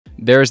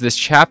there's this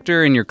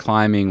chapter in your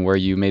climbing where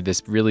you made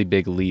this really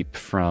big leap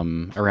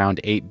from around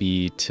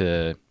 8B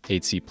to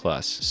 8C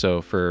plus.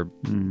 So for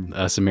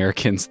us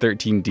Americans,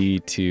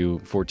 13D to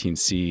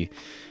 14C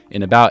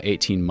in about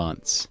 18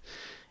 months.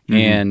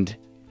 And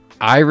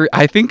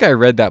I think I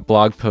read that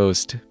blog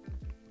post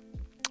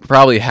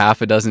probably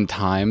half a dozen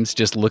times,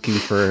 just looking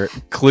for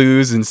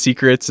clues and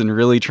secrets and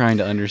really trying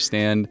to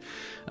understand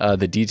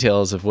the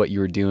details of what you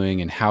were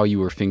doing and how you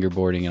were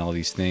fingerboarding and all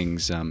these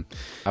things.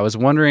 I was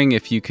wondering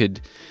if you could,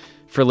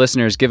 for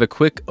listeners, give a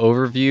quick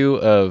overview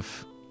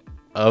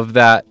of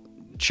that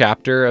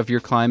chapter of your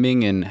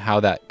climbing and how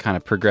that kind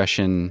of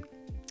progression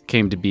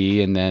came to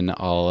be, and then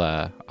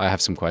I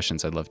have some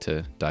questions I'd love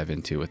to dive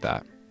into with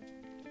that.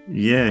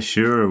 Yeah,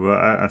 sure. Well,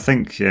 I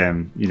think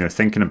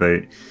thinking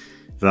about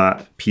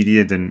that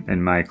period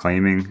in my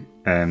climbing,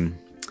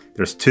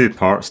 there's two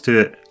parts to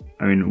it.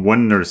 I mean,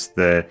 one, there's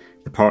the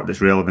part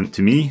that's relevant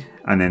to me,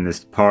 and then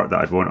there's the part that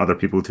I'd want other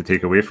people to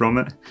take away from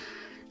it.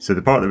 So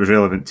the part that was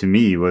relevant to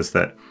me was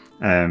that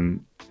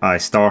I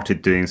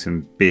started doing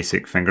some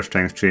basic finger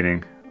strength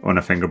training on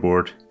a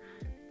fingerboard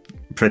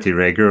pretty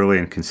regularly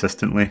and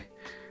consistently,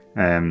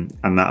 and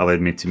that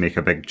allowed me to make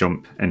a big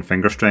jump in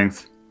finger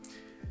strength.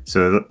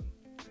 So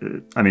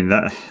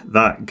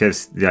that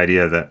gives the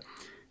idea that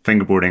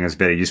fingerboarding is a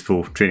very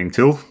useful training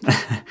tool.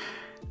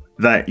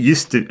 That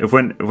used to,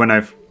 when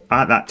I've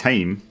at that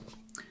time,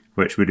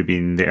 which would have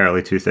been the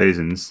early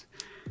 2000s,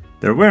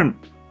 there weren't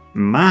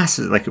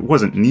masses, like it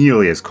wasn't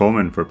nearly as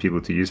common for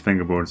people to use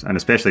fingerboards, and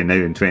especially now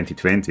in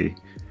 2020,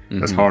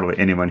 there's hardly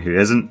anyone who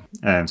isn't.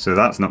 So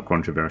that's not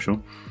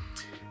controversial.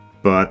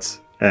 But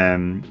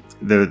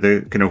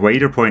the kind of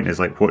wider point is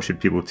like, what should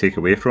people take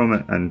away from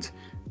it? And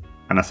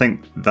I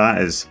think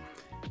that is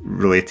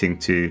relating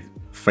to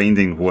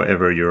finding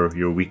whatever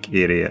your weak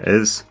area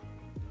is.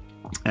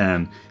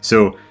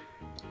 So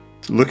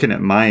looking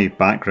at my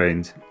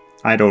background,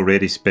 I'd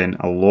already spent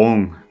a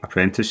long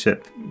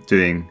apprenticeship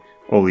doing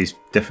all these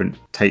different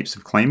types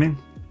of climbing,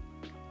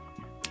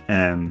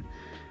 and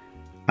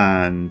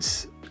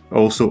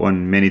also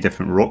on many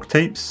different rock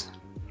types.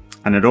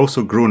 And I'd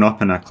also grown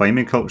up in a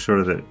climbing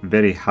culture that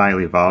very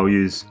highly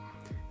values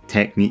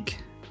technique.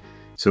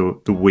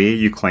 So the way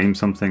you climb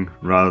something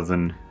rather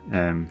than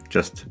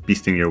just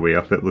beasting your way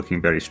up it,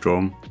 looking very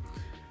strong.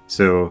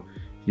 So,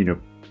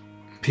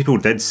 people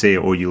did say,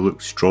 oh, you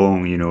look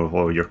strong,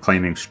 or you're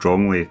climbing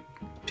strongly.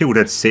 People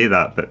did say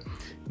that, but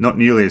not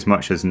nearly as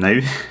much as now.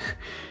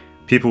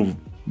 People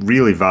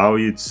really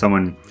valued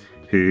someone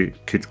who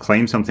could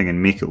climb something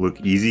and make it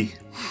look easy.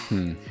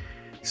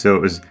 So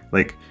it was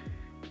like,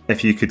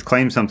 if you could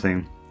climb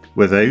something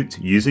without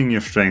using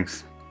your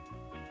strength,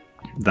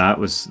 that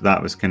was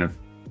kind of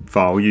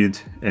valued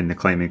in the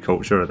climbing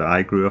culture that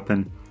I grew up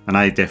in, and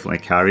I definitely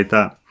carried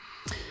that.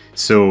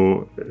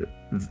 So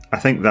I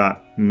think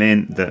that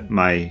meant that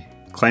my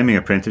climbing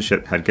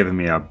apprenticeship had given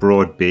me a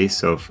broad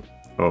base of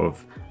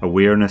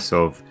awareness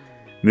of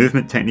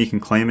movement technique in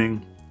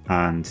climbing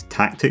and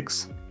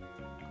tactics.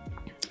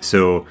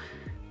 So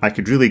I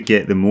could really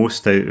get the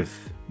most out of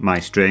my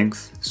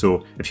strength.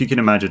 So if you can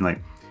imagine,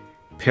 like,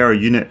 per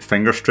unit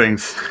finger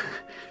strength,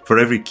 for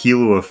every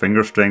kilo of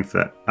finger strength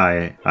that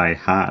I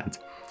had,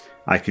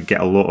 I could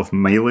get a lot of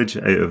mileage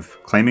out of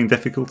climbing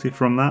difficulty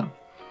from that,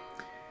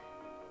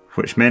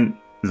 which meant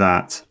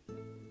that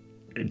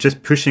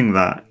just pushing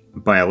that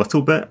by a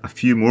little bit, a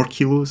few more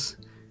kilos,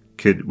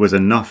 was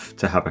enough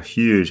to have a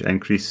huge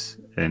increase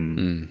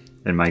in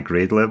my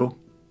grade level.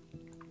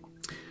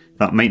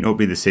 That might not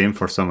be the same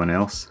for someone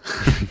else.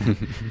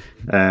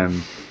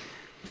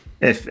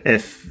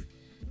 If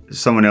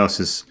someone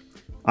else's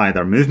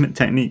either movement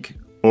technique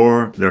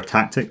or their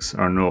tactics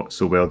are not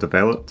so well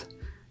developed,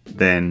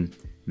 then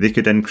they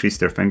could increase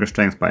their finger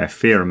strength by a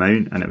fair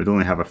amount, and it would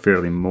only have a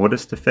fairly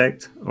modest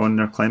effect on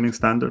their climbing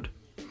standard.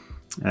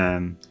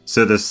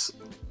 So there's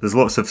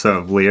lots of sort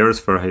of layers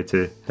for how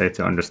to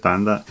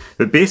understand that.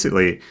 But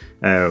basically,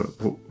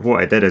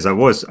 what I did is I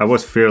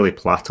was fairly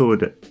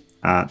plateaued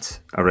at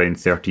around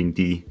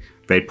 13D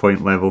red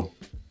point level,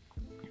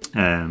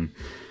 and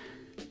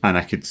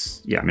I could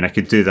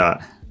do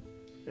that.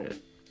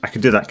 I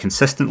could do that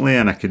consistently,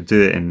 and I could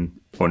do it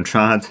on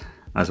trad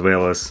as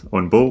well as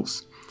on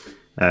bolts.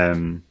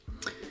 And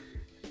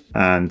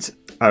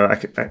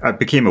I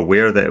became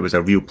aware that it was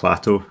a real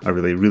plateau. I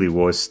really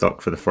was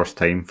stuck for the first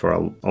time for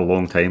a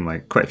long time,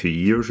 like quite a few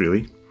years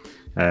really.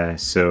 I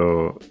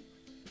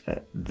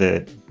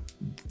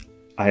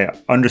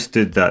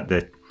understood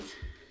that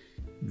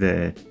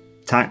the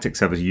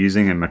tactics I was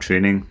using in my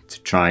training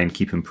to try and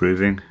keep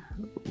improving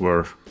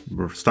were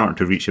starting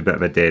to reach a bit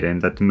of a dead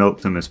end. I'd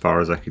milked them as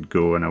far as I could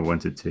go, and I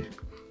wanted to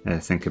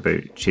think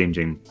about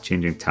changing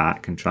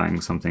tack and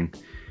trying something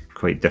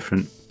quite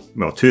different.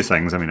 Well, two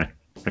things. I mean,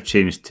 I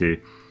changed to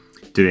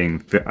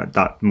doing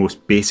that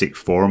most basic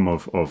form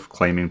of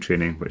climbing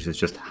training, which is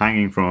just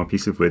hanging from a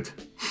piece of wood,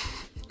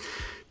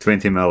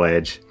 20mm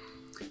edge,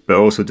 but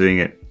also doing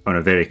it on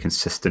a very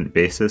consistent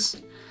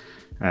basis.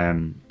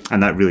 And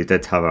that really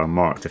did have a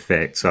marked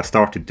effect. So I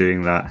started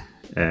doing that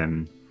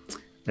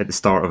at the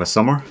start of a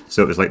summer.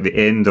 So it was like the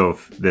end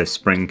of the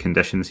spring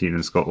conditions here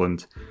in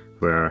Scotland,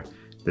 where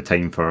the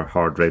time for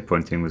hard red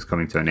pointing was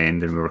coming to an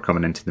end and we were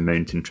coming into the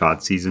mountain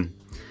trad season.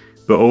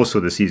 But also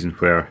the season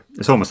where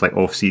it's almost like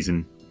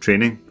off-season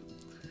training,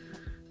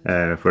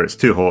 where it's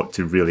too hot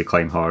to really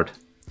climb hard.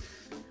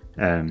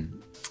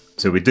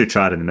 So we do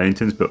trad in the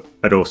mountains, but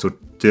I'd also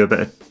do a bit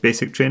of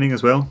basic training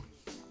as well.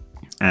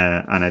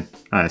 And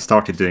I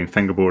started doing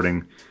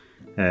fingerboarding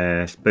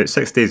about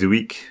 6 days a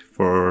week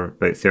for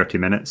about 30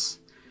 minutes.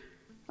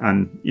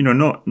 And, you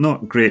know,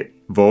 not great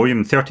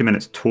volume, 30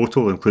 minutes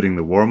total, including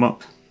the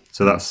warm-up.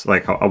 So that's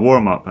like a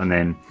warm-up and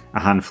then a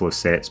handful of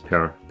sets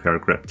per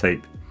grip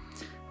type.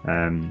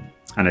 And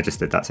I just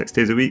did that 6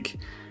 days a week.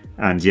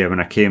 And yeah, when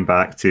I came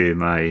back to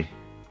my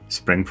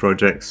spring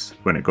projects,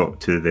 when it got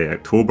to the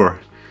October,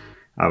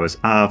 I was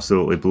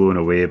absolutely blown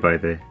away by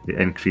the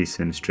increase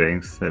in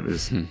strength. It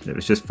was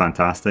just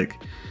fantastic.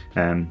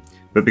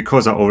 But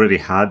because I already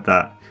had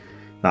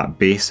that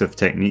base of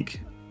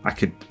technique, I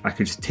could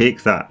just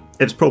take that.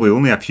 It was probably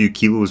only a few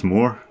kilos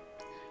more,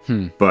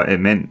 but it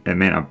meant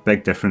a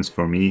big difference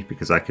for me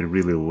because I could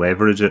really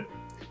leverage it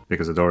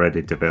because I'd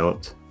already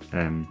developed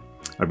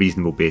a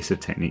reasonable base of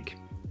technique.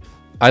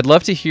 I'd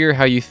love to hear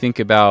how you think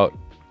about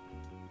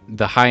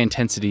the high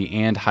intensity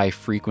and high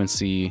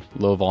frequency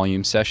low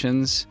volume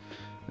sessions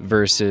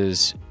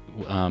versus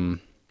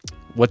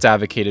what's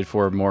advocated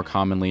for more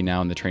commonly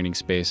now in the training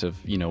space of,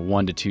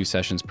 1 to 2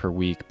 sessions per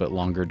week, but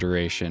longer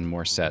duration,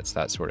 more sets,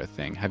 that sort of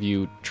thing. Have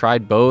you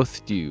tried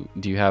both? Do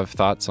you have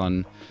thoughts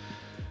on,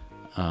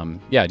 do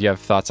you have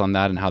thoughts on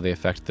that and how they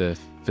affect the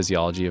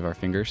physiology of our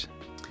fingers?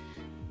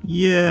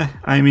 Yeah,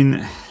 I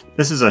mean,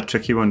 this is a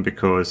tricky one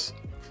because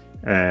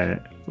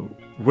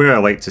where I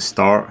like to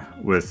start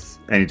with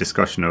any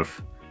discussion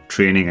of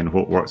training and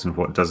what works and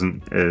what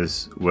doesn't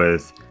is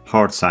with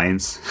hard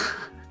science.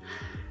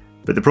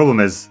 But the problem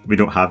is we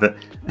don't have it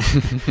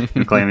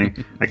in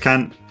climbing. I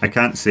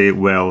can't say,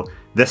 well,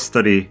 this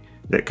study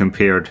that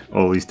compared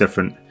all these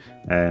different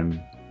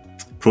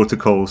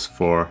protocols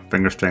for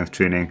finger strength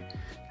training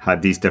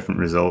had these different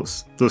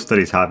results. Those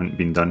studies haven't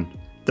been done.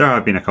 There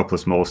have been a couple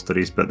of small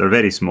studies, but they're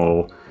very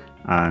small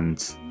and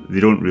they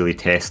don't really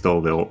test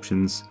all the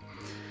options.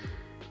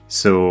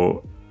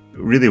 So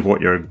really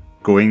what you're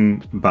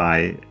going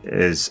by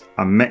is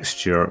a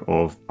mixture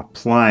of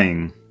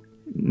applying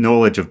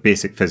knowledge of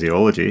basic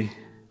physiology,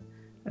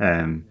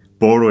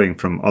 borrowing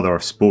from other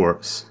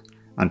sports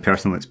and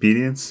personal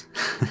experience.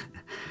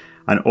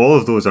 And all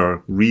of those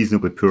are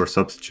reasonably poor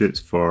substitutes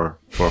for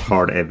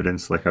hard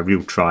evidence, like a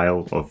real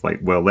trial of like,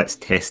 well, let's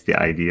test the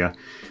idea.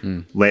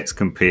 Let's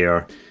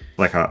compare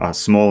like a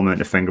small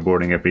amount of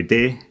fingerboarding every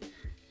day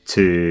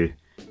to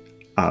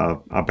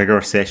a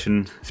bigger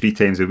session 3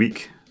 times a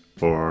week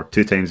or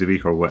 2 times a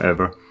week or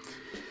whatever.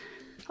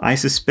 I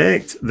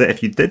suspect that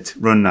if you did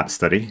run that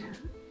study,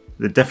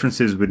 the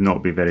differences would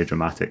not be very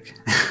dramatic.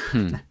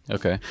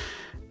 Okay.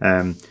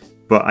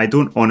 But I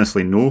don't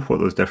honestly know what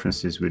those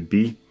differences would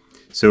be.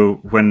 So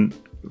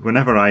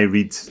whenever I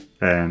read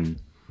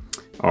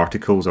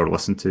articles or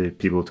listen to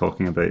people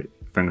talking about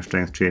finger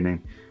strength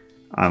training,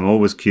 I'm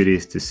always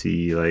curious to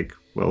see like,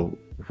 well,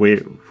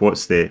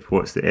 what's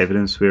the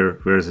evidence?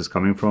 Where is this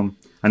coming from?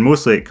 And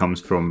mostly it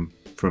comes from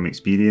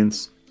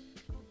experience.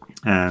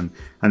 And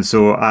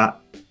so I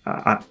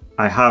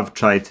have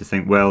tried to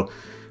think, well,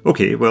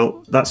 okay,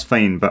 well, that's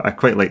fine, but I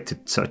quite like to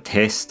sort of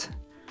test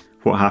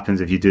what happens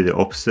if you do the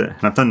opposite.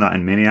 And I've done that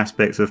in many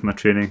aspects of my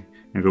training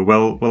and go,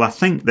 well, I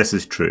think this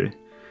is true.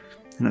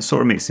 And it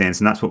sort of makes sense,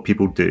 and that's what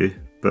people do.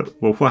 But,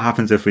 well, what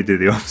happens if we do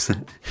the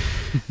opposite?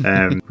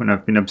 When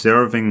I've been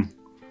observing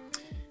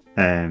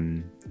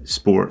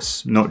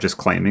sports, not just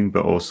climbing,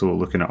 but also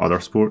looking at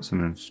other sports,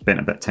 and I've spent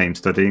a bit of time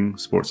studying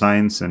sports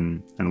science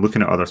and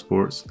looking at other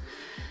sports,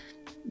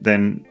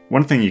 then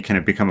one thing you kind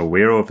of become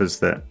aware of is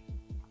that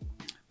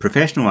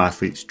professional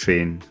athletes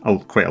train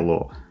quite a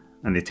lot,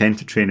 and they tend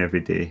to train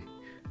every day.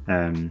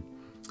 And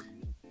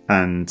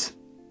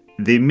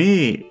they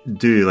may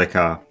do like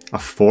a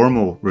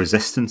formal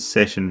resistance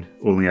session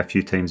only a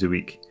few times a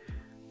week,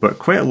 but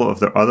quite a lot of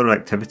their other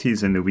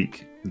activities in the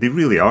week, they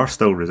really are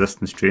still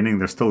resistance training.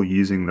 They're still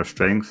using their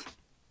strength.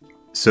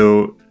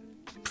 So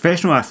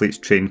professional athletes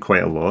train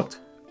quite a lot,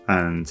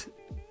 and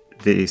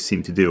they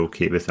seem to do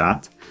okay with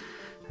that.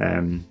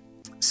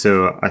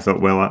 So I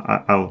thought, well,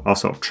 I'll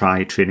sort of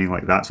try training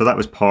like that. So that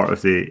was part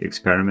of the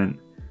experiment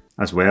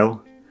as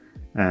well.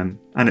 And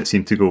it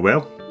seemed to go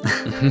well.